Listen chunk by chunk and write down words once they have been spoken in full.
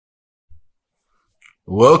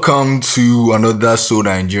Welcome to another So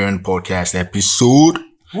Nigerian podcast episode.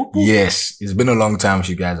 Yes, it's been a long time since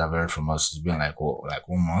you guys have heard from us. It's been like 1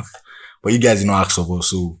 month. But you guys didn't ask of us,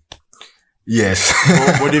 so yes.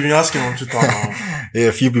 But they've been asking on Twitter now. Yeah,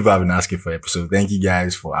 a few people have been asking for episodes. Thank you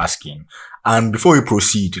guys for asking. And before we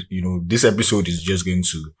proceed, this episode is just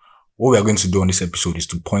what we are going to do on this episode is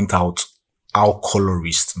to point out how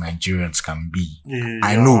colorist Nigerians can be. Yeah.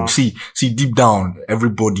 I know. See, deep down,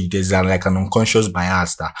 everybody, there's an unconscious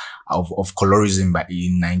bias of colorism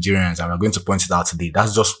in Nigerians, and we're going to point it out today.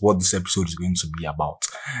 That's just what this episode is going to be about.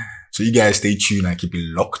 So you guys stay tuned and keep it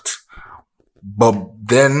locked. But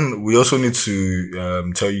then we also need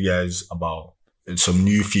to tell you guys about some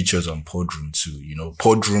new features on Podroom too.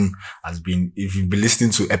 Podroom has been, if you've been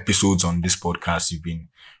listening to episodes on this podcast, you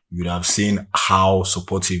would have seen how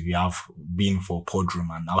supportive we have been for Podroom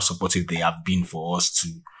and how supportive they have been for us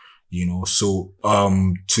too. So,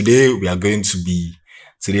 today we are going to be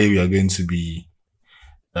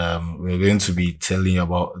telling you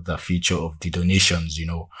about the feature of the donations,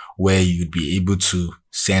 where you'd be able to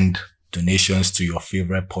send donations to your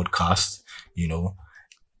favorite podcast,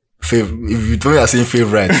 if you told me you're saying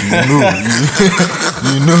favorite,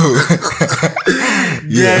 you know.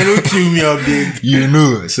 Yeah, don't kill me up,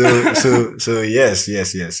 big. So yes.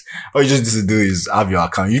 All you just need to do is have your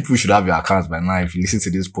account. You people should have your accounts by now. If you listen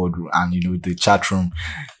to this pod and the chat room,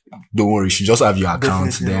 don't worry, you should just have your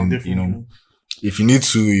account. Then, if you need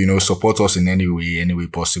to, support us in any way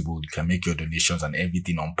possible, you can make your donations and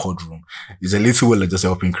everything on Podroom. It's a little way of just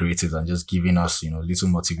helping creatives and just giving us, little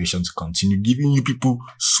motivation to continue giving you people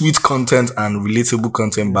sweet content and relatable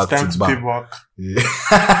content back to back. Pay back. Yeah.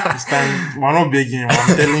 It's time. We're not begging.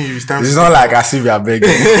 I'm telling you, it's time. It's not like as if we are begging.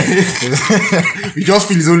 We just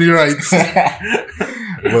feel it's only right.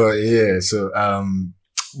 But yeah, so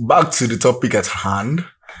back to the topic at hand.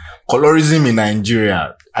 Colorism in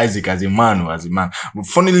Nigeria. Isaac, as a man. But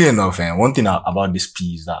funnily enough, one thing about this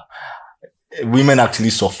piece is that women actually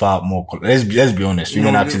suffer more. Let's be honest.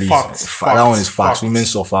 Women actually, that one is facts. Women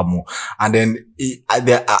suffer more. And then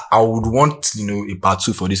I would want, a part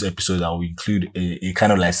 2 for this episode that will include a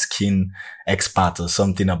kind of like skin expert or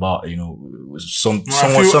something about, something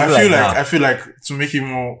like that. I feel like to make it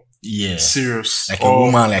more serious. Like a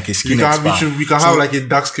woman, like a skin expert. We can have like a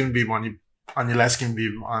dark skin babe and a light skin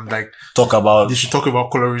babe and they should talk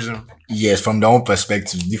about colorism. Yes, from their own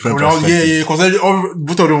perspective, different perspectives. Yeah, because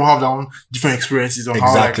both of them have their own different experiences on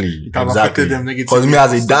how it has affected them negatively. Because me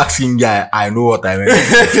as a dark skin guy, I know what I went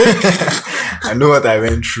through. I know what I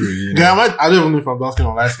went through. Yeah, I don't even know if I'm dark skin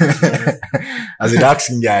or light skin. As a dark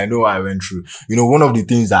skin guy, I know what I went through. One of the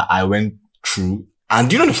things that I went through,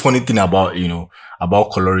 and the funny thing about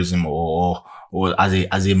colorism or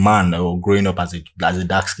as a man or growing up as a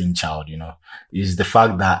dark skinned child, is the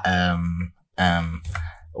fact that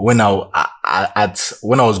when I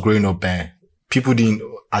was growing up, people didn't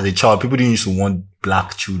used to want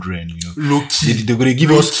black children, They're gonna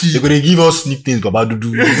give us nicknames,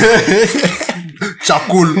 Babadudu.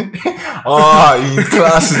 Charcoal. In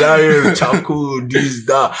class, charcoal, this,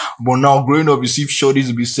 that. But now growing up, you see shorties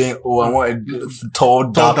will be saying, I want a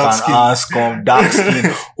tall, dark and ass, dark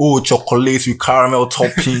skin. Chocolate with caramel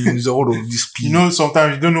toppings, all of these people.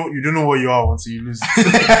 Sometimes you don't know what you are until you lose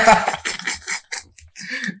it.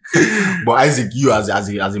 But Isaac, you as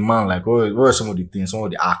a man, like, what are some of the things, some of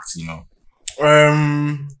the acts, Me,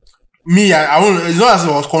 it's not as if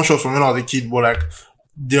I was conscious from when I was a kid, but like,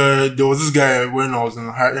 there was this guy when I was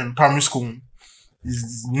in primary school.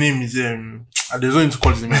 His name is there's no need to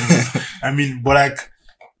call his name. But like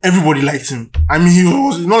everybody liked him. He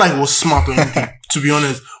was not like he was smart or anything, to be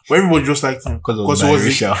honest. But everybody just liked him because he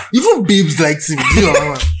was even babes liked him.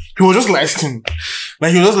 He was just light skinned.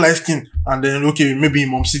 Like he was just light skinned, and then maybe in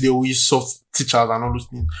Momsi they will use soft teachers and all those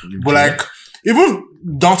things. Okay. But like even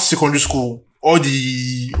down to secondary school, all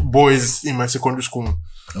the boys in my secondary school.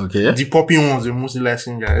 Okay. The poppy ones are mostly light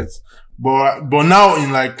skinned guys. But now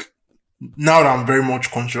now that I'm very much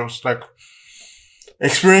conscious, like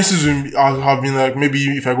experiences have been like, maybe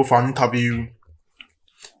if I go for an interview,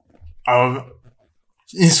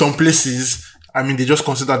 in some places, they just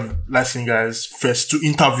consider light skinned guys first to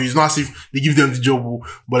interview. It's not as if they give them the job,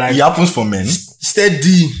 but like it happens for men.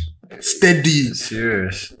 Steady.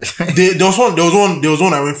 Serious. there was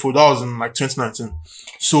one I went for that was in like 2019.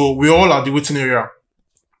 So we all at the waiting area.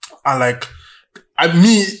 And like, I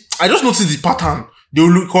just noticed the pattern. They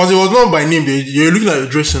will look, cause it was not by name. They were looking at your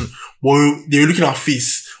dressing, but they were looking at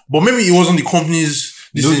face. But maybe it wasn't the company's.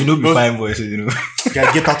 Be fine voices,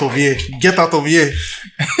 Yeah, get out of here.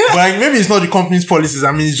 But like, maybe it's not the company's policies.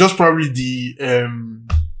 It's just probably the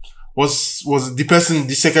was the person,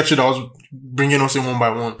 the secretary that was bringing us in one by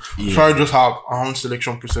one. Yeah. Try to just have our own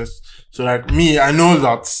selection process. So like me, I know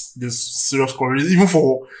that there's serious colorism, even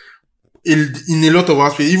for in a lot of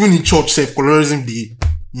aspects, even in church, say colorism be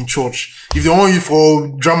in church. If they want you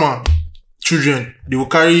for drama, children, they will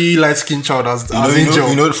carry light skinned child as angel.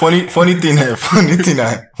 You know, funny thing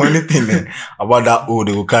about that. Oh,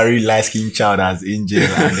 they will carry light skinned child as angel,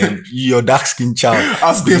 and then your dark skinned child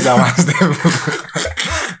As because devil.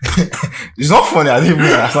 It's not funny. I didn't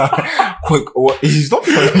even understand. It's not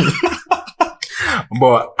funny.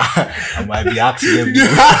 But I might be asking them.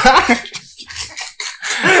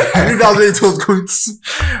 I think that's where it was going to.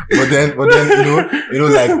 But then, you know,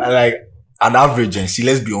 like on average, and see,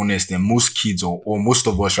 let's be honest, and most kids or most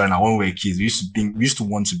of us right now, when we were kids, we used to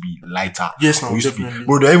want to be lighter. Yes, no, We used to be, definitely.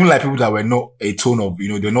 bro, there are even like people that were not a tone of, you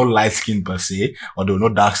know, they're not light skinned per se, or they're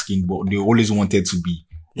not dark skinned, but they always wanted to be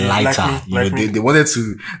Yeah, lighter. like me, You know, like me. they wanted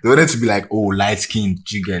to be like, oh, light skinned,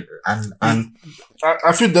 you get, and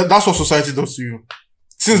I feel that's what society does to you.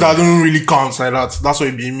 Since that don't really count like that, that's what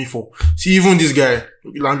it be me for. See, even this guy,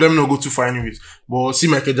 let me not go too far anyways, but see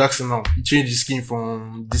Michael Jackson now, he changed his skin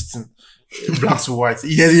from this thing, black to white.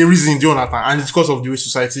 He has a reason doing that, and it's because of the way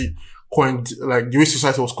society coined, like the way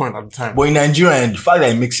society was coined at the time. but in Nigeria, and the fact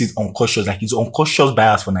that it makes it unconscious, like it's unconscious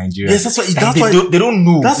bias for Nigeria. Yes, that's what. Like, That's they, why. they don't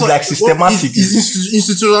know. That's It's what, like systematic. It's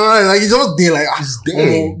institutionalized. Like it's just there. Like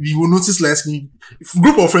there. you will notice light skin. If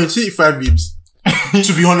group of friends, see 5 babes.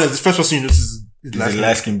 To be honest, the first person you notice is It's light a skin.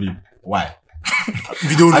 light skin babe. Why?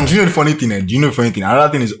 We don't know. And do you know the funny thing? Do you know the funny thing? Another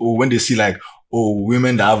thing is, when they see like,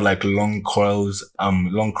 women that have like long curls,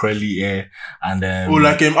 long curly hair, and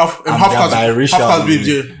like half they're caste biracial, babes.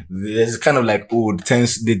 Yeah. there's kind of like,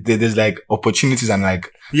 there's like opportunities and like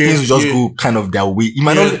Yeah, things will just yeah. go kind of their way. You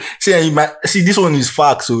might Yeah. not see this one is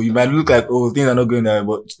fact, so you might look like, things are not going there,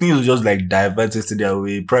 but things will just like divert to their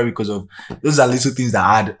way, probably because of those are little things that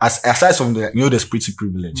add, aside from the, you know, there's pretty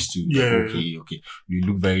privilege too. Yeah. Okay, you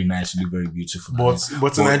look very nice, you look very beautiful.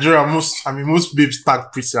 But in Nigeria, most babes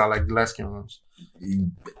tag pretty are like the light skin ones.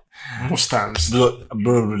 Most times.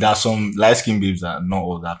 Bro, there are some light skinned babes that are not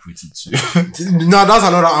all that pretty too. Now that's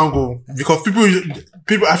another angle because people.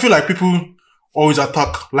 I feel like people always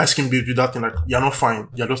attack light skin babes with that thing. Like you're not fine,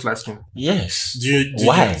 you're just light skin. Yes. Do you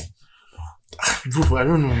Why? get- Bro, I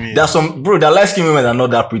don't know, man. There are light skinned women that are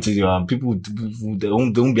not that pretty, and people they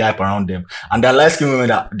won't be hype around them. And there are light skinned women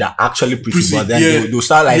that are actually pretty, but then yeah. they'll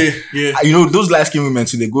start like, yeah. you know, those light skinned women,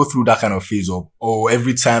 so they go through that kind of phase of,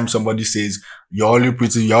 every time somebody says, you're only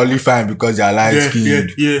pretty, you're only fine because you're light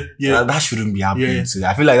skinned. Yeah. That shouldn't be happening. Yeah. So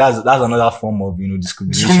I feel like that's another form of, you know,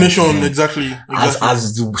 discrimination. Discrimination, exactly.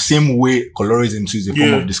 As the same way colorism too is a form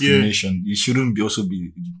Yeah, of discrimination. It shouldn't be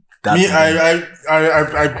that. Me,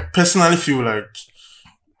 I personally feel like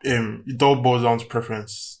it all boils down to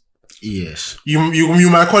preference. Yes. You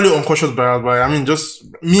might call it unconscious bias, but I mean, just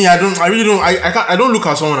me, I don't look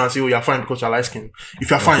at someone and say, oh, you're fine because you're light skinned.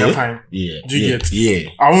 If you're fine, you're fine. Yeah. Do you get? Yeah.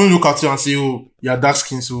 I won't look at you and say, oh, you're dark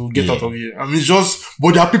skinned, so get Yeah. out of here. I mean, it's just,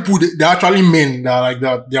 but there are people, they're actually men that are like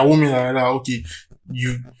that. There are women that are like that. Okay,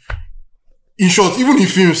 in short, even in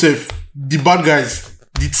film itself, the bad guys,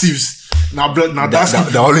 the thieves, now dark skin.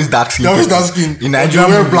 They're always dark skin. They're always dark skin. In Nigeria,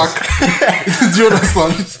 they wear movies. black. Do you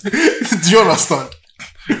understand? Do you understand?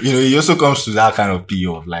 You know, it also comes to that kind of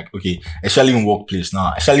PO of like, okay, especially in workplace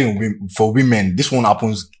now, for women, this one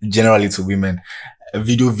happens generally to women.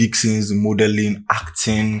 Video vixens, modeling,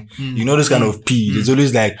 acting, you know, this kind of P. There's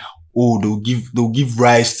always like, they'll give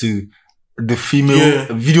rise to the female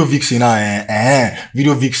video vixen now,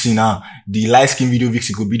 video vixen now. The light skin video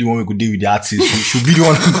vixen could be the one we could deal with the artist. She should be the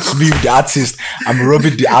one to be with the artist. I'm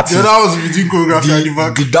rubbing the artist. Yeah, that was between choreography and the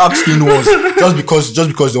back. The dark skin ones, just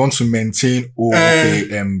because they want to maintain,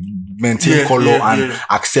 maintain color and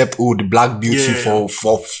accept, the black beauty for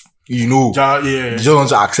you know. They just want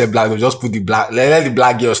to accept black. They just put the black, let the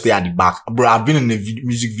black girl stay at the back. Bro, I've been in a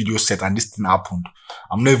music video set and this thing happened.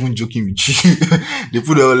 I'm not even joking with you. They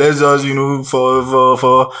put let's just, you know,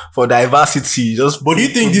 for diversity. But do you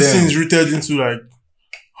think this thing is rooted into like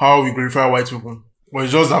how we glorify white people? Or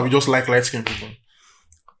it's just that we just like light skinned people?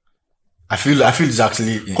 I feel it's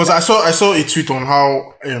actually, because I saw a tweet on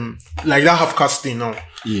how like that half caste thing now.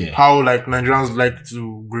 Yeah. How like Nigerians like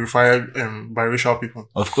to glorify biracial people.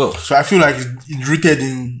 Of course. So I feel like it's rooted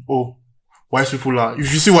in white people are.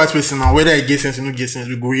 If you see white person now, whether it gets sense or no get sense,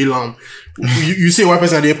 we go real you see a white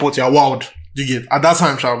person at the airport, you're wild. Do you get? At that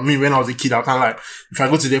time, me when I was a kid, I can't like if I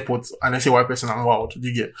go to the airport and I see a white person, I'm wild. Do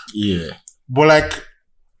you get? Yeah. But like,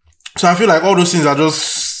 so I feel like all those things are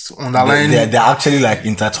just underlying. They're actually like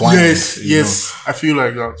intertwined. Yes. I feel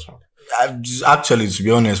like that. Actually, to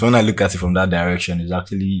be honest, when I look at it from that direction, it's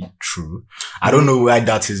actually true. I don't know why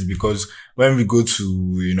that is, because when we go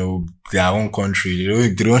to, their own country,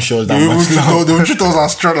 they don't show us that much love. They will treat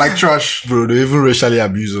us like trash. Bro, they even racially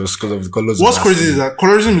abuse us because of the colors. What's crazy is that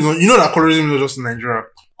colorism is not, that colorism is not just in Nigeria.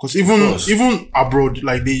 Because even abroad,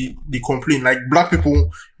 like they complain, like black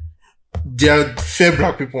people, they're fair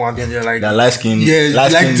black people, and then they're like light skin,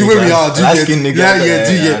 like the way we are, light skin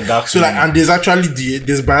niggas, so like, and there's actually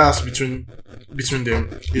there's bias between them.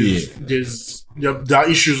 There are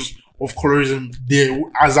issues of colorism there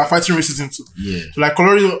as they're fighting racism too. Yeah. So like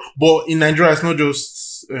colorism, but in Nigeria it's not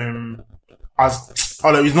just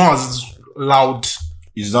it's not as loud.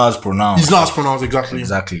 It's not as pronounced. It's not as pronounced, exactly.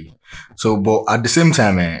 Exactly. So, but at the same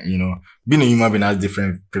time, being a human being has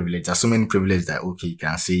different privileges. There's so many privileges that, okay, you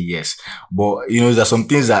can say yes. But, there's some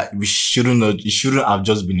things that it shouldn't have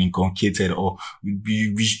just been inculcated, or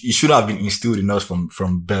it should have been instilled in us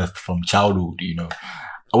from birth, from childhood,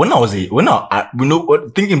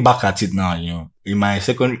 thinking back at it now, in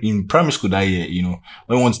primary school that year,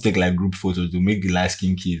 when we want to take like group photos, they'll make the light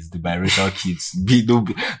skinned kids, the biracial kids,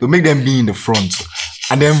 they'll make them be in the front.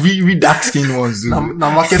 And then we dark skinned ones, now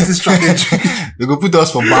marketing strategy. They go put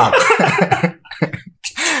us for back.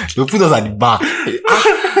 They'll put us at the back.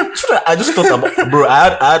 I just thought about, bro,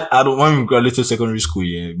 I had when we graduated secondary school,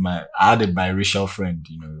 I had a biracial friend,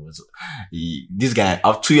 this guy,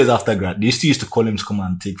 2 years after grad, they still used to call him to come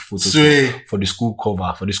and take photos for the school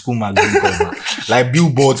cover, for the school magazine cover. Like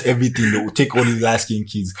billboards, everything. They would take all these light-skinned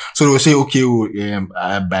kids. So they would say, okay,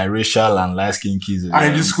 biracial and light-skinned kids.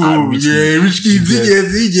 And the school, rich kids,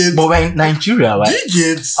 DJs. But in Nigeria, right?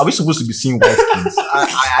 DJs. Are we supposed to be seeing white kids?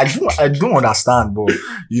 I don't understand, but,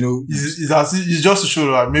 it's just to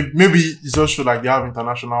show that maybe it's just show like they have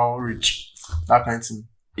international reach, that kind of thing.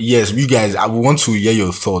 Yes, you guys, I want to hear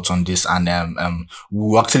your thoughts on this, and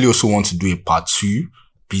we actually also want to do a part 2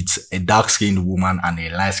 with a dark-skinned woman and a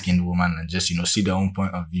light-skinned woman, and just see their own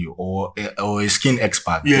point of view, or a skin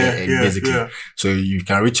expert, basically. Yeah. So you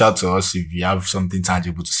can reach out to us if you have something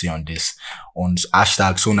tangible to say on this, on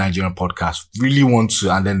hashtag So Nigerian Podcast. Really want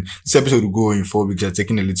to, and then this episode will go in 4 weeks. We're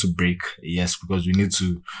taking a little break, yes, because we need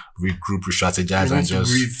to regroup, re-strategize, and just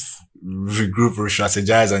regroup,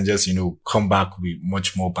 re-strategize, and just come back with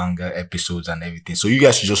much more banger episodes and everything. So you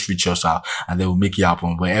guys should just reach us out, and then we'll make it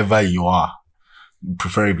happen wherever you are.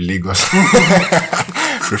 Preferably Lagos.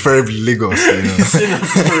 Preferably Lagos,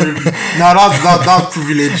 Now that's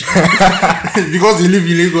privilege. Because you live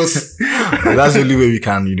in Lagos. That's the only way we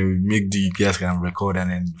can, make the guys can record,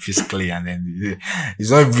 and then physically, and then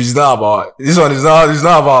it's not about this one. It's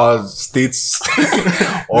not about states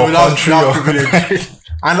or country. That's privilege.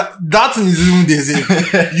 And that thing is even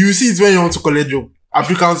there. You see it when you want to collect job.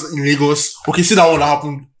 Africans in Lagos. Okay, see that one that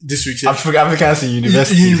happened this week. Yeah? Africans in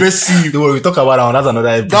university. Don't worry, we talk about that one. That's another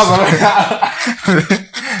episode.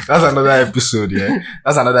 That's another episode, yeah.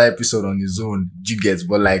 That's another episode on its own. You get,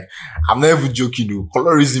 but like, I'm not even joking though.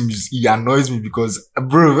 Colorism it annoys me because,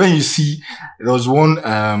 bro, when you see, there was one,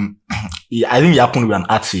 I think it happened with an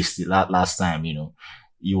artist last time,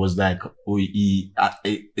 He was like,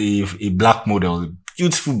 a black model,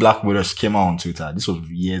 beautiful black model, she came out on Twitter. This was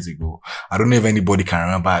years ago. I don't know if anybody can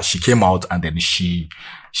remember. She came out, and then she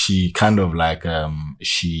kind of like,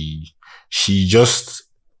 she just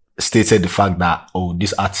stated the fact that,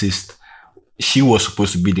 this artist, she was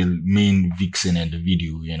supposed to be the main vixen in the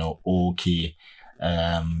video, okay,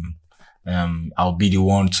 I'll be the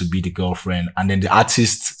one to be the girlfriend. And then the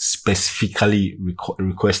artist specifically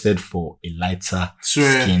requested for a lighter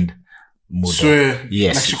skinned model.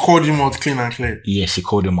 Yes. Like she called him out clean and clear. Yes, she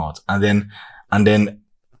called him out. And then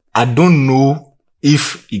I don't know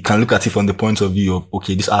if you can look at it from the point of view of,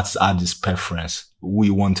 okay, this artist had this preference, who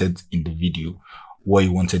he wanted in the video, what he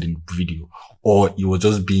wanted in the video, or he was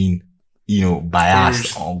just being,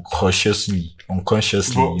 biased unconsciously,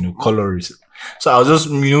 colorist. So I was just,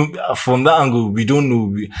 from that angle, we don't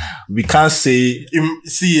know. We can't say.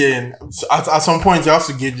 At some point, you have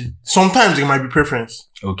to get it. Sometimes it might be preference.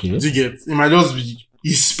 Okay. Do you get? It might just be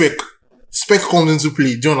his spec. Spec comes into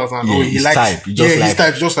play. Do you understand? Yeah, he likes type. His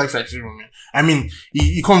type just likes man. I mean,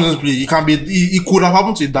 he comes into play. It can be. It could have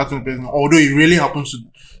happened to a dark person, although it really happens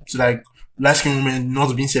to like light-skinned women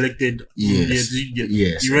not being selected. Yes.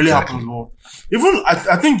 Yes. It really happens. Well, even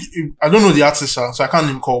I think I don't know the artist, so I can't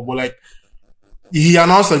name call, but like. He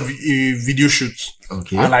announced a video shoot.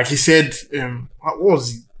 Okay. And like he said, what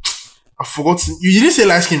was he? I forgot. You didn't say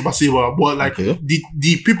light skin Baseba, but like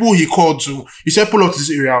the people he called to, he said pull up to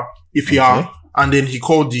this area if you are, and then he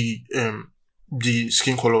called the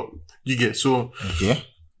skin color. You get so. Okay.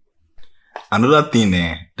 Another thing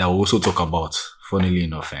that we also talk about, funnily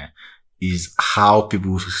enough, is how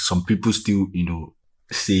some people still,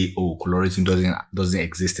 say, oh, colorism doesn't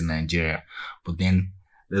exist in Nigeria. But then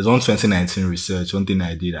there's one 2019 research, one thing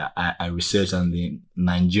I did, I researched, and the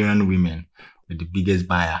Nigerian women were the biggest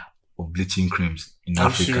buyer of bleaching creams in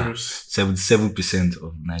Africa. 77%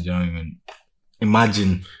 of Nigerian women.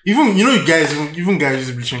 Imagine. Even guys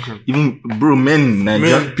use bleaching cream. Even, bro, men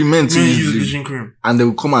too use bleaching cream. And they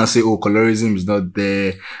will come and say, oh, colorism is not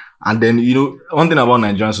there. And then, one thing about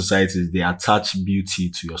Nigerian society is they attach beauty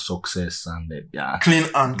to your success and clean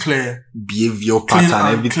and clear behavior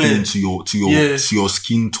pattern, everything to your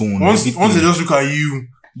skin tone. Once they just look at you,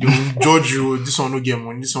 they will judge you. This one no get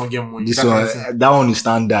money. This one get money. That one is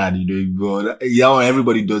standard, but that one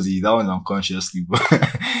everybody does it. That one's unconsciously, but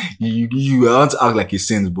you want to act like a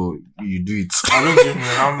sense, but you do it. I don't get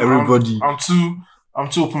man. Everybody. I'm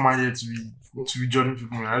too open-minded to be judging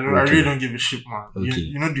people, man. I really don't give a shit, man. Okay.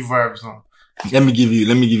 You know the vibes now. Let me give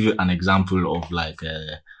you an example of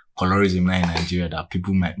colorism in Nigeria that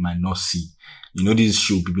people might not see. This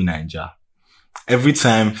show People Naija. Every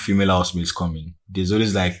time female housemates come in, there's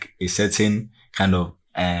always like a certain kind of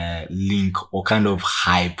link or kind of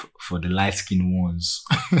hype for the light skinned ones.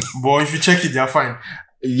 But if you check it, they're fine.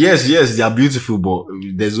 Yes, they are beautiful, but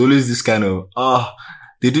there's always this kind of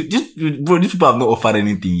these people have not offered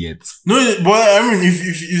anything yet. No, but I mean, if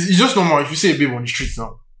it's just normal. If you say a babe on the streets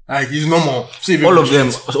now, like it's normal. Say a babe all of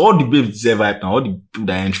them, all the babes deserve hype now. All the people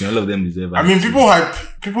that are entering, all of them deserve hype. I mean, people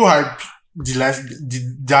hype.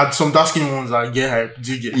 There are some dark skin ones that get hype.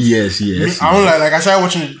 Do you get? Yes. I don't like I started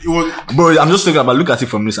watching it. It was. Bro, I'm just talking about. Look at it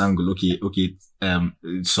from this angle. Okay.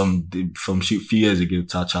 From few years ago,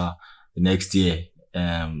 Tacha. The next year,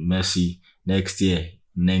 Messi. Next year,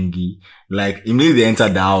 Nengi. Like immediately they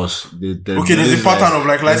entered the house. There's a pattern of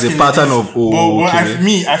like light skin. There's a pattern of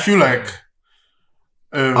I feel like.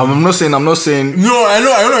 I'm not saying. No, I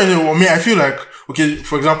know. I feel like. Okay,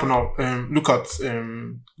 for example, now, look at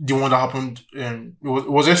the one that happened. It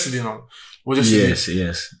was yesterday now.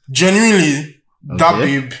 Yes. Genuinely, that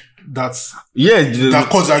babe that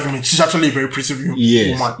caused the argument. She's actually a very pretty woman.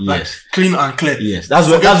 Yes. Like, clean and clear. Yes, that's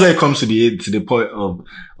where it comes to the point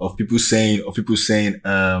of people saying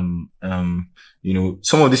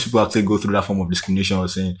some of these people actually go through that form of discrimination or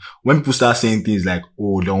saying when people start saying things like,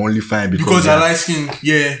 oh, they're only fine because they're light skin.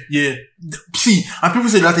 Yeah. See, and people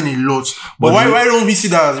say that in a lot. But why don't we see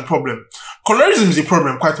that as a problem? Colorism is a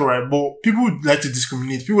problem, quite alright, but people like to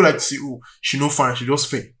discriminate. People like to say, oh, she no fine, she just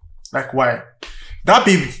fake. Like, why? That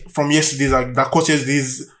baby from yesterday, that caught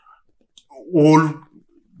yesterday's all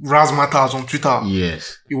razzmatazz on Twitter.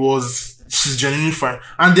 Yes. She's genuinely fine.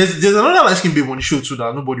 And there's another light skin babe on the show too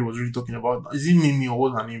that nobody was really talking about. Is it Mimi or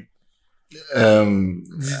what's her name?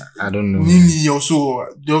 I don't know. Mimi also,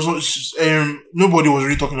 nobody was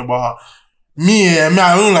really talking about her.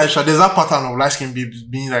 I don't like her. There's that pattern of light skin babes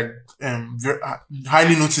being like, very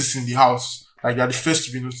highly noticed in the house. Like they're the first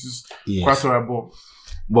to be noticed. Yes. Quite alright, but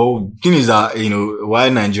the thing is that, why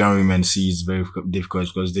Nigerian women see it's very difficult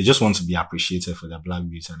because they just want to be appreciated for their black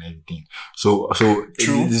beauty and everything. So True.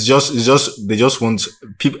 it's just, they just want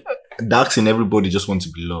people, darks in everybody just want to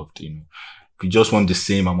be loved, We just want the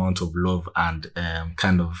same amount of love and,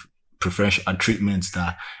 kind of preferential treatments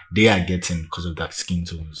that they are getting because of their skin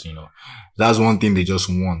tones, That's one thing they just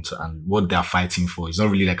want and what they're fighting for. It's not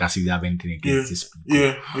really like as if they have anything against these people.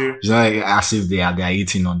 Yeah. It's not like as if they are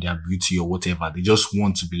eating on their beauty or whatever. They just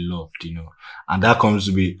want to be loved, And that comes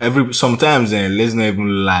to be sometimes, let's not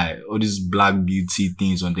even lie, all these black beauty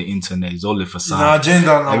things on the internet is all a facade. It's an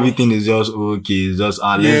agenda now. Everything is just okay. It's just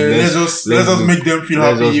let's just make them feel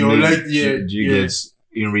happy.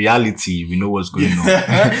 In reality, we know what's going on.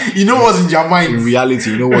 You know what's in your mind. In reality,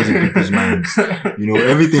 you know what's in people's minds.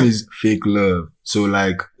 Everything is fake love. So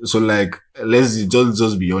let's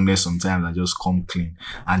just be honest sometimes and just come clean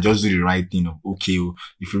and just do the right thing of, okay,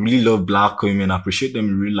 if you really love black women, appreciate them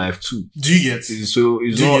in real life too. Do you get? So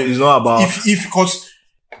it's not about... Because,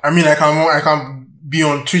 I can be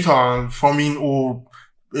on Twitter and forming,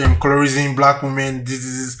 colorism, black women,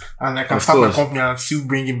 this, and I can start my company and still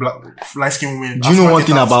bring in light skin women. Do you know one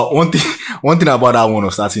thing about that one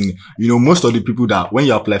of starting? Most of the people that when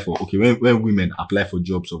you apply for, when women apply for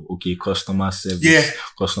jobs of customer service,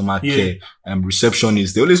 customer care,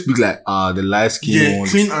 receptionist, they always speak like the light skin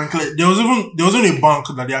ones. Clean and clear. There was even a bank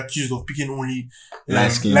that they accused of picking only light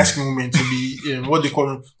skin women to be what they call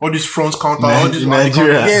them, all these front counter, all these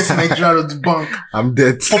Nigeria. Yes, Nigeria, the bank. I'm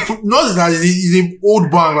dead. Not that it's an old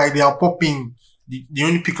bank. Like they are popping, they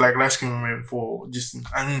only pick like light skin women for this thing,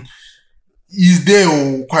 and it's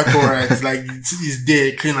there quite alright. Like it's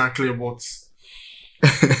there, clean and clear, but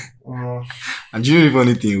And do you know the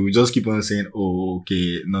funny thing? We just keep on saying, oh,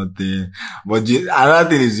 okay, nothing. But another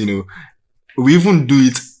thing is, we even do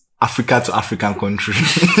it Africa to African country.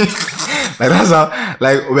 Like that's how,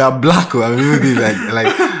 like we are black. I mean,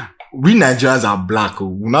 like we Nigerians are black.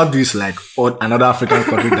 We'll not do this like another African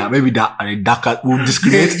country that maybe that are a darker, we'll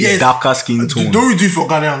discriminate a darker skin tone. Don't we do it for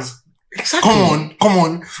Ghanaians? Exactly. Come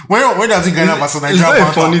on. When does it Ghana versus Nigeria banter?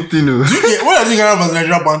 It's not a funny thing, though. When does it Ghana versus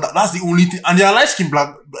Nigeria banter? That's the only thing. And they are light skinned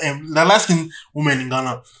they're light skinned women in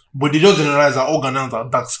Ghana. But they just generalize that all Ghanaians are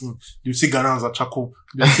dark skinned. You say Ghanaians are charcoal.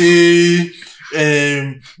 They say,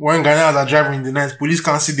 when Ghanaians are driving in the night, police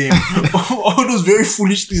can't see them. All those very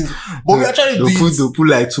foolish things. But we actually do it. They'll put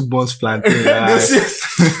like 2 buns planted.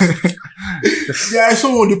 Yeah, I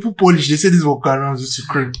saw when they put polish, they say this was Ghanaians used to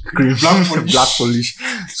cream. Black polish.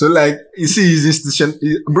 So like, you see his institution,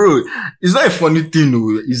 bro, it's not a funny thing,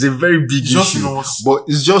 though. It's a very big issue. But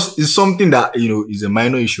it's something that, is a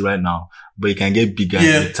minor issue right now. But it can get bigger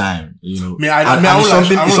at time, It's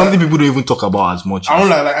something people don't even talk about as much.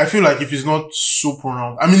 I feel like if it's not so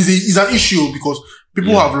pronounced, I mean, it's an issue because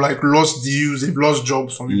people have like lost deals, they've lost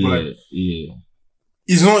jobs from people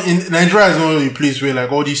it's not in Nigeria is not a place where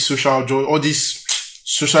like all these societal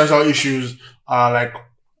issues are like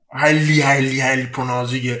highly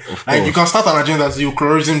pronounced. You get like you can start an agenda that say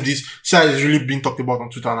colorism this is really being talked about on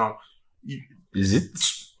Twitter now. Is it?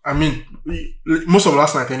 I mean, most of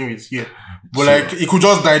last night anyways, but like it could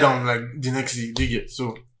just die down like the next day. Do you get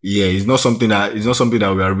so? Yeah, it's not something that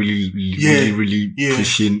we are really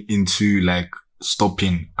pushing into like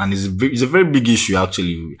stopping, and it's a very big issue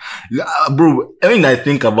actually, bro. I mean, I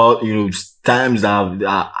think about times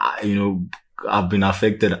that I've been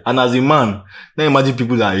affected, and as a man, now imagine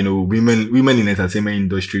people that women in entertainment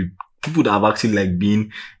industry, people that have actually like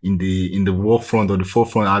been in the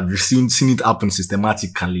forefront have seen it happen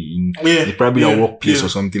systematically in probably a workplace or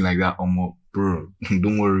something like that. Bro,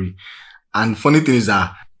 don't worry. And funny thing is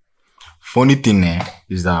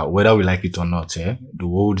that whether we like it or not, the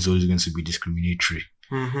world is always going to be discriminatory.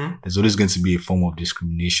 Mm-hmm. There's always going to be a form of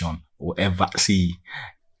discrimination or ever see.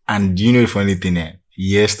 And do you know the funny thing?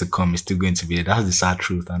 Years to come is still going to be there. That's the sad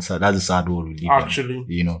truth, and that's the sad world we live in.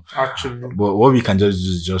 Actually. But what we can just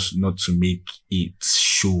do is just not to make it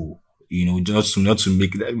show, not to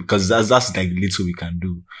make that, because that's like the little we can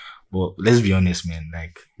do. But let's be honest, man.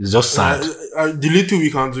 Like it's just sad. The little we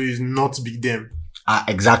can do is not be them.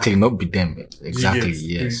 Exactly, not be them. Exactly,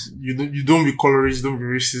 yes. You don't be colorist, don't be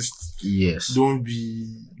racist. Yes. Don't be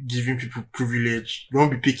giving people privilege. Don't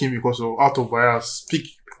be picking because of out of bias. Pick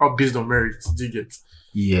out based on merit. Do you get?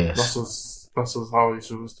 Yes. That's how it's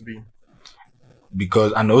supposed to be.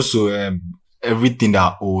 Because and also everything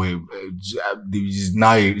that is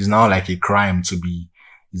now like a crime to be.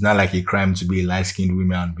 It's not like a crime to be a light-skinned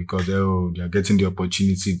woman because they're getting the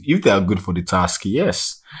opportunity. If they are good for the task,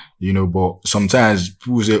 yes. But sometimes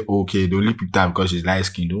people say, okay, they only pick her because she's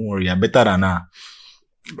light-skinned. Don't worry, you're better than her.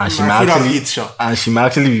 And she might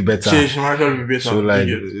actually be better. She might actually be better. So like,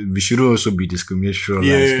 we should also be discriminatory on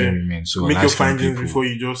light-skinned women. So make your findings before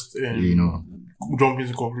you just, jump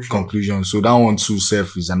into conclusion. So that one too,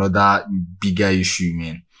 is another bigger issue,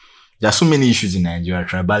 man. There are so many issues in Nigeria: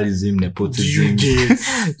 tribalism, nepotism.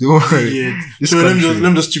 Don't worry. So let me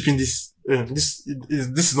just chip in this.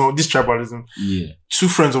 This tribalism. Yeah. 2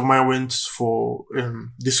 friends of mine went for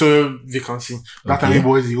they saw a vacancy. That time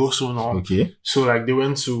boys they also know. Okay. So like they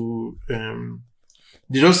went to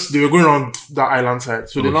they were going around that island side.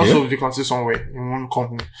 So they now saw a vacancy somewhere in one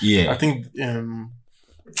company. Yeah. I think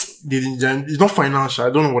it's not financial. I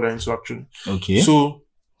don't know what they're into actually. Okay. So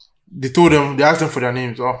they asked them for their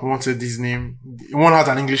names. One said this name. One has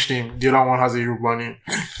an English name. The other one has a Yoruba name.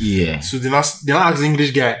 Yeah. So they now asked the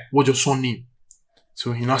English guy, what's your son name?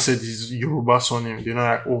 So he now said his Yoruba son name. They're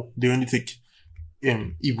not like, they only take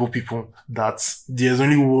Igbo people. There's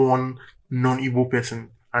only one non-Igbo person,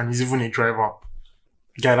 and he's even a driver.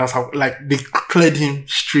 Guy, that's how, like, they cleared him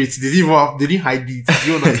straight. They didn't hide it.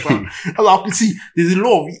 You understand? That's how you see, there's a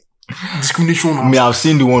lot of discrimination. I've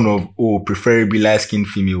seen the one of, preferably light-skinned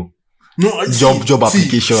female. No, job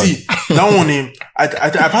application. See, that one,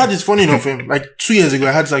 I've had this funny enough, like 2 years ago,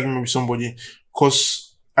 I had this argument with somebody,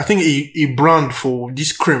 cause I think a brand for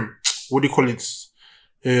this cream, what do you call it?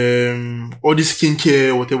 All this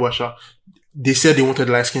skincare, whatever, they said they wanted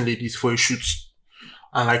light-skinned ladies for a shoot.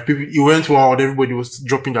 And like people, it went wild, everybody was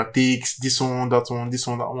dropping their takes, this one, that one, this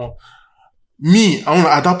one, that one. Me,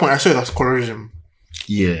 at that point, I saw it as colorism.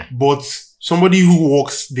 Yeah. But somebody who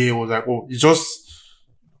works there was like,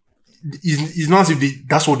 it's not as if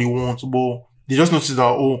that's what they want, but they just noticed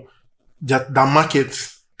that, that market,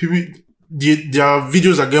 people, their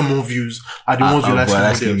videos that get more views are the ones with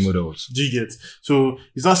light skin models. Do you get? So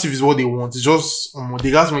it's not as if it's what they want. It's just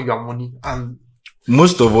they got to make their money. And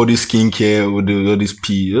most of all this skincare, all these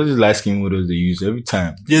light skin models they use every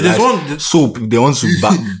time. Yeah, there's one soap. They want to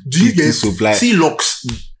do you get soap like see locks?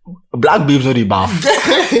 Black babes not the bath.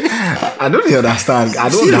 I don't really understand. I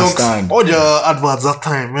don't understand. All the adverts that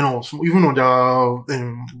time, you know, even on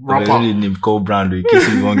the rapper. They name called brand in case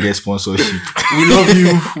you won't get sponsorship. We love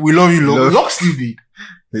you. We love you. Locks still be.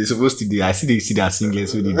 They're supposed to do. I see their singlets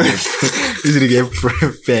so they get. Usually they get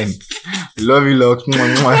pen. Love you, Locks.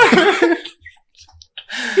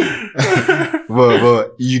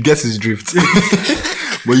 but you get his drift.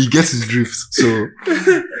 But you get his drift. So.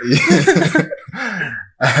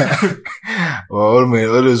 Well,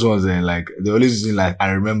 all those ones like they always using like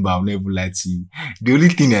I remember I'll never lie to you. The only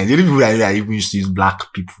thing the only people that even used to use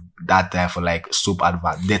black people that time for like soap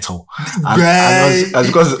advert, Dettol. And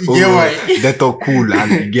because Dettol cool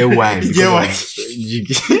and you get why.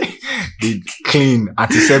 They clean,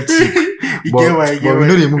 antiseptic. But we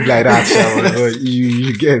know they move like that. So,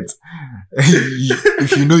 you get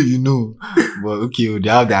if you know, you know. But okay, they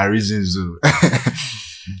have their reasons though.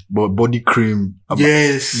 But body cream,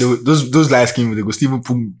 yes, those light skin, they go still even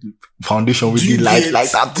put foundation with the light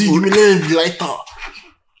like that. You will be lighter.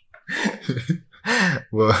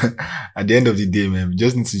 Well, at the end of the day, man, we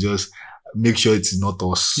just need to just make sure it's not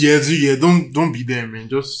us. Yeah. Don't be there, man.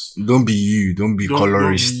 Just don't be you. Don't be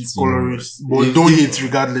colorist. But don't hate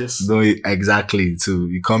regardless. Exactly. So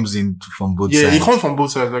it comes in from both sides. Yeah, it comes from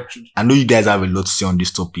both sides actually. I know you guys have a lot to say on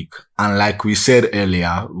this topic, and like we said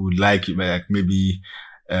earlier, we would like maybe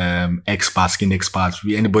skin experts,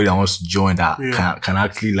 anybody that wants to join that can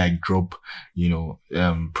actually like drop,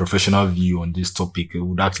 professional view on this topic. It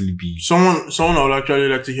would actually be someone I would actually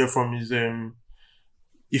like to hear from is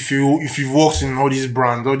if you've worked in all these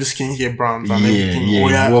brands, all these skincare brands and everything,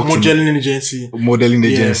 or modeling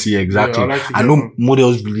agency, exactly. I know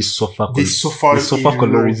models really suffer. They suffer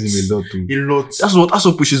colorism a lot too. A lot. That's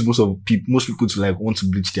what pushes most people to like want to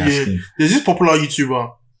bleach their skin. There's this popular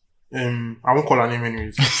YouTuber. I won't call her name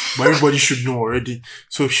anyways, but everybody should know already.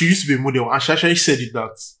 So she used to be a model, and she actually said it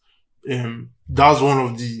that that's one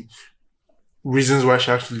of the reasons why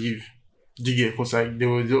she had to leave. Do you get? Because like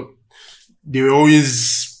they were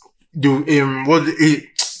always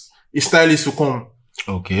a stylist will come.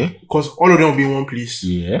 Okay. Because all of them will be in one place.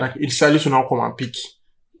 Yeah. Like a stylist will now come and pick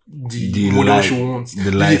the model she wants.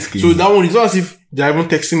 The light skin. So that one is not as if they're even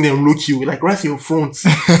texting them low key, like right in front.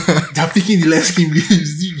 They're picking the light skin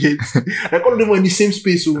babes. You get? Like all of them are in the same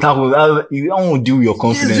space. So you don't deal with your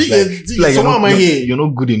confidence. You're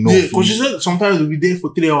not good enough. Yeah, because she said sometimes we'll be there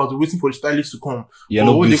for 3 hours waiting for the stylist to come. You're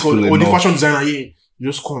not beautiful enough. Or the fashion designer,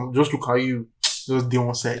 just come, just look at you. Just day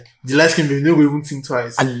one side. The light skin baby, never even think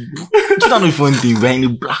twice. And you don't know one thing, we're in a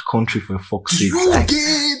black country for fuck's sake.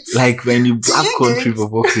 Like we're in a black country for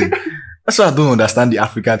fuck's sake. That's why I don't understand the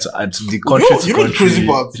African to the country you know the crazy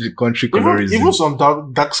part? The country colorism. Even some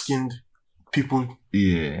dark skinned people.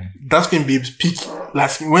 Yeah. Dark skinned babes pick light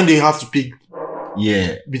skin when they have to pick.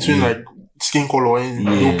 Yeah. Between like skin color and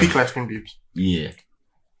they'll pick light skin babes. Yeah.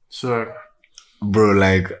 So bro,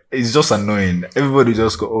 like, it's just annoying. Everybody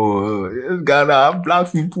just go, it's Ghana,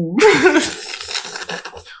 black people.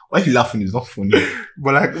 Why are you laughing? It's not funny.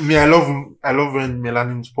 But like, me, I love when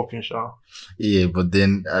melanin's popping, sure. Yeah, but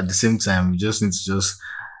then at the same time, we just need to just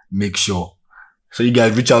make sure. So you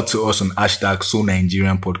guys reach out to us on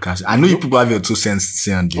 #SoNigerianPodcast. I know you people have your 2 cents to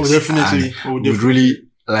say on this. Oh, definitely. We really,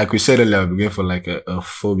 like we said earlier, we're going for like a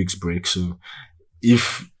 4 weeks break. So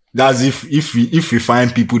if we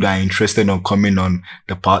find people that are interested on coming on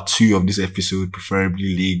the part 2 of this episode,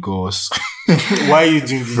 preferably Lagos. Why are you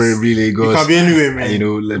doing this? Preferably Lagos. You can be anywhere, man.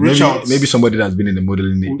 Like maybe somebody that's been in the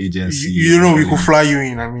modeling agency. We could fly you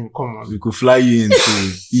in. I mean, come on. We could fly you in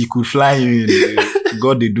too. He could fly you in.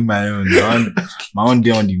 God, they do my own. My own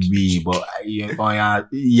day on the way. But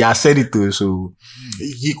I said it too, so.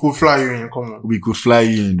 He could fly you in. Come on. We could fly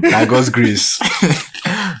you in. By God's grace.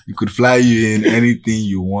 We could fly you in anything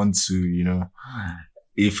you want to,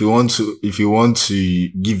 If you want to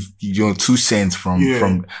give your 2 cents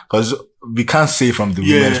from, cause we can't say from the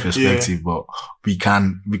women's perspective, but we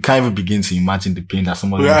can't even begin to imagine the pain that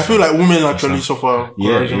somebody. I feel like women actually suffer.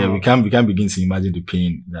 We can't begin to imagine the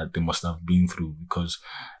pain that they must have been through, because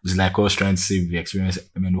it's like us trying to say we experience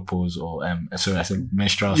menopause or I said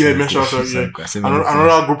menstrual. Yeah, menstrual cycle.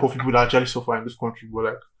 Another group of people that actually suffer in this country, but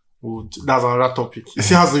like, that's another topic. It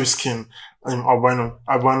still has to do with skin.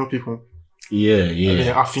 Albino people.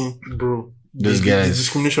 Yeah. I think, bro, those guys. The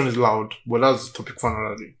discrimination is loud, but that's the topic for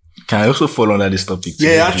another day. Can I also fall under this topic?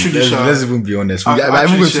 Yeah, actually, let's even be honest. I'm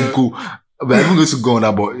going to go We're even going to go on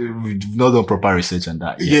that, but we've not done proper research on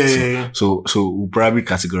that yet. Yeah. So we'll probably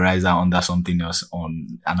categorize that under something else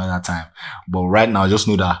on another time. But right now, just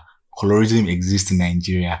know that colorism exists in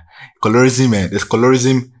Nigeria. There's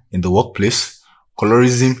colorism in the workplace,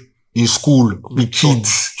 colorism in school with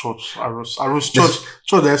kids. Church. Church.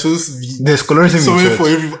 There's supposed to be There's colorism in somewhere church. for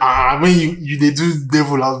every. When you they do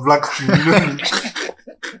devil as black people, you know.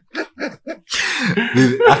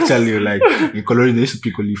 Actually, like in colorism, they used to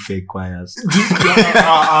pick only fake choirs.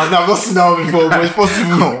 I've not seen that one before, but it's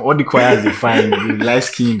possible. All the choirs they find, the light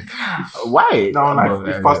skin. Why? Now,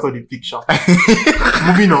 like, if pastor the picture.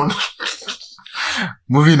 Moving on.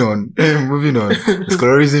 Moving on. There's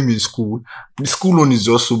colorism in school. The school one is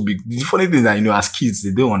just so big. The funny thing is that, as kids,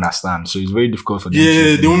 they don't understand. So it's very difficult for them.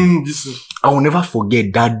 Yeah, they don't listen. I will never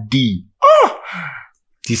forget that day.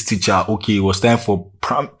 This teacher, was time for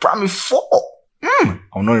primary 4.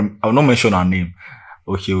 I will not mention her name.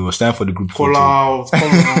 Okay, it was time for the group Call photo. out.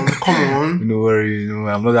 Come on. No worry,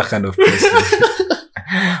 I'm not that kind of person.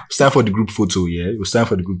 It was time for the group photo, yeah.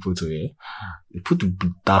 They put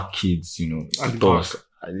the dark kids, put us.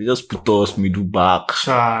 They just put us middle back.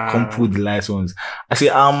 Come put the light ones. I say,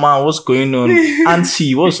 man, what's going on?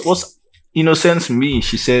 Auntie, what's innocent me?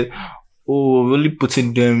 She said, we're only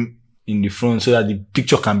putting them in the front so that the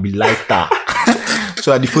picture can be lighter.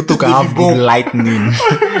 So that the photo can have good lightning.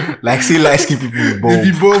 Like, say light skin people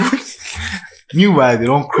with bulb. Meanwhile, they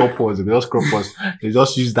don't crop us. They just crop us. They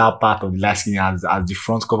just use that part of the light skin as the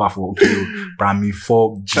front cover for, primary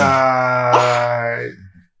 4.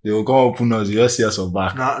 They will come open us. You just see us on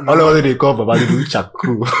back. All of them, they come back. They do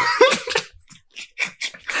chakru.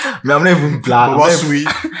 I'm not even black. But sweet.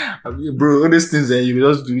 Bro, all these things, you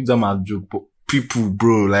just do them as joke. But people,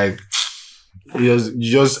 bro, like, you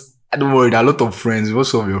just, don't worry, there are a lot of friends,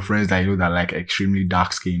 most of your friends that that are like extremely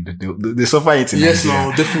dark skinned. They suffer it in Nigeria.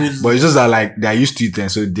 No, definitely. But it's just that like they're used to it, and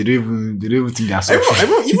so they don't even think they're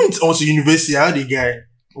suffering. Even also university, I had a guy,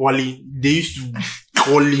 Wally, they used to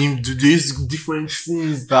call him, they used to do different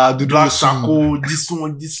things. Black Sako, this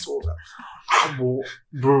one.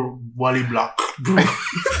 Bro, Wally Black. Bro,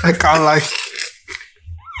 I can't lie.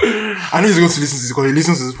 I know he's going to listen to this because he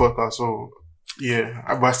listens to this podcast, so yeah,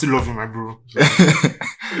 but I still love him, my bro. So.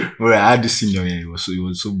 Well, I had this senior here. He was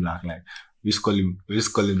so black. Like we used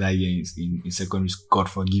to call him that year in secondary school. God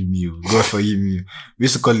forgive me. God forgive me. We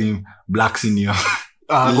used to call him Black Senior.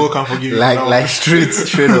 God can forgive you. Like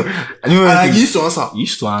straight up. And he used to answer. He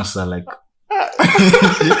used to answer like.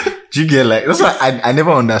 Do you get like? That's why I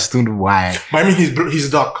never understood why. But I mean, he's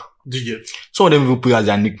dark. Do you get? Some of them people put as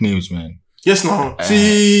their nicknames, man. Yes, no.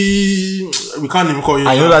 See, we can't even call you.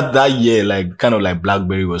 I know that year, like, kind of like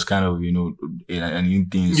BlackBerry was kind of, a new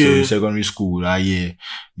thing. Yeah. So in secondary school, that year,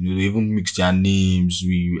 they even mixed their names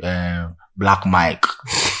with, Black Mike,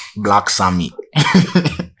 Black Sammy.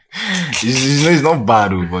 It's not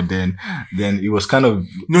bad, but then it was kind of.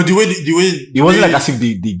 No, the way. It wasn't like as if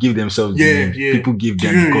they give themselves the name. Yeah. People give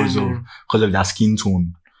them because of their skin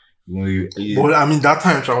tone. But I mean, that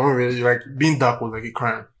time, I remember, like, being dark was like a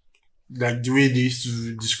crime. Like the way they used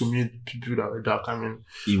to discriminate people that were dark. I mean,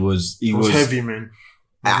 it was heavy, man.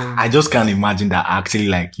 I just can't imagine that I actually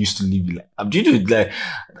like used to live like. Do you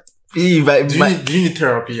need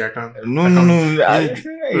therapy? I can't. No.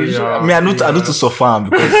 I know to suffer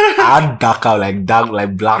because I had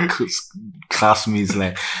dark black classmates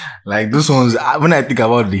like those ones. When I think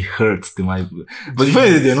about the hurt, they might. But the fact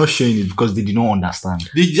is they're not showing it because they did not understand.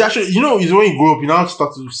 They actually, it's when you grow up, you now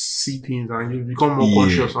start to see things and you become more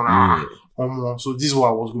conscious on more. So this is what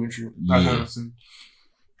I was going through. That kind of thing.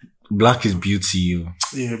 Black is beauty.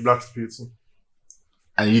 Yeah, black is beauty.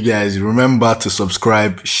 And you guys remember to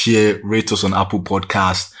subscribe, share, rate us on Apple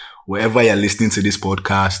Podcasts, wherever you're listening to this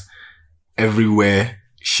podcast, everywhere.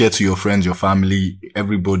 Share to your friends, your family,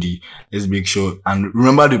 everybody. Let's make sure. And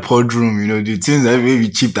remember the pod room, the things that may be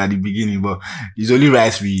cheap at the beginning, but it's only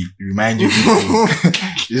right we remind you people.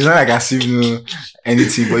 It's not like as if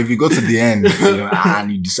anything, but if you go to the end,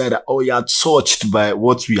 and you decide that, you're touched by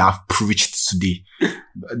what we have preached today.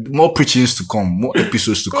 More preachings to come, more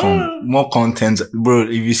episodes to come, more content. Bro,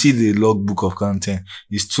 if you see the logbook of content,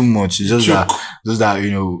 it's too much. It's just that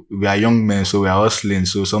we are young men, so we are hustling,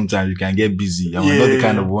 so sometimes we can get busy. And we're not the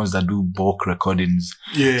kind of ones that do bulk recordings.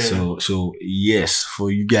 Yeah. So yes,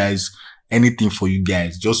 for you guys, anything for you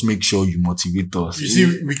guys, just make sure you motivate us. You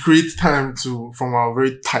see, we create time from our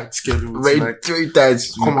very tight schedule. Very tight.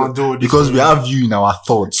 Come and do because we have you in our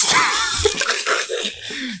thoughts.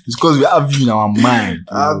 It's because we have you in our mind.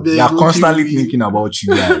 We are constantly thinking about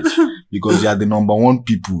you guys. because you are the number one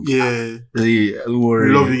people. Yeah. Hey, don't We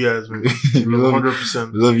worry. love you guys, man. We love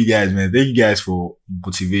 100%. We love you guys, man. Thank you guys for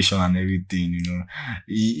motivation and everything, you know.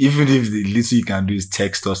 Even if the little you can do is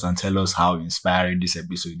text us and tell us how inspiring this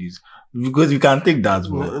episode is. Because you can take that,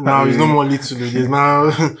 bro. Now it's no more little. There's now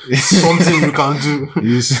something you can do.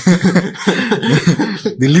 Yes.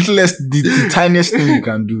 the tiniest thing you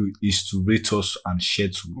can do is to rate us and share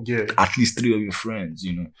to at least 3 of your friends,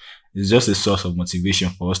 you know. It's just a source of motivation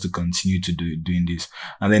for us to continue to doing this.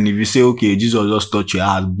 And then if you say, okay, Jesus just touch your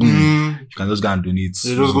heart, boom, you can just go and donate.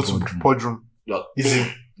 You just go to Podroom.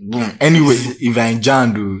 Easy. Boom. Anyway, if you're in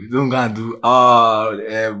Jandu, don't go and do,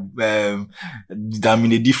 I'm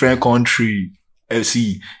in a different country.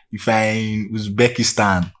 See, if I'm in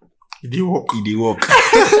Uzbekistan, It dey work. it dey work.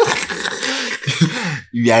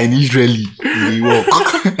 If you're in Israeli, it dey work.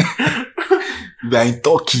 If you're in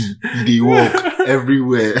Turkey, it dey work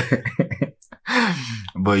everywhere.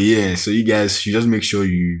 But yeah, so you guys should just make sure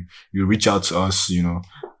you reach out to us, you know.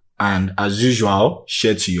 And as usual,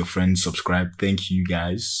 share to your friends, subscribe. Thank you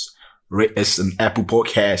guys. Rate us on Apple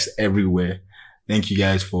Podcasts everywhere. Thank you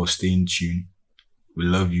guys for staying tuned. We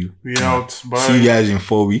love you. We out. Bye. See you guys in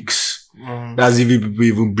 4 weeks. That's if people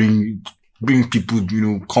even bring people, you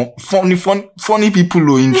know, funny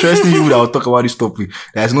people or interesting people that will talk about this topic.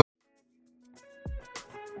 There's no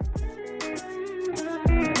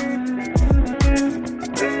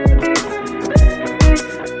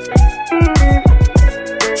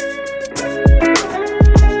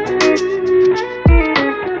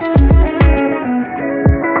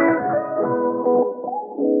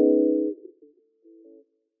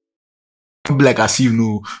be like as if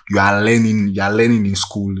you are learning in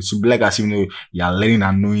school. It should be like as if you are learning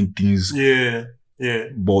and knowing things. Yeah.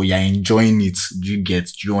 But you're enjoying it. Do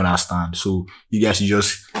you understand? So you guys should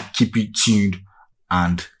just keep it tuned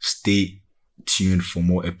and stay tuned for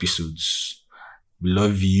more episodes. We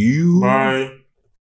love you. Bye.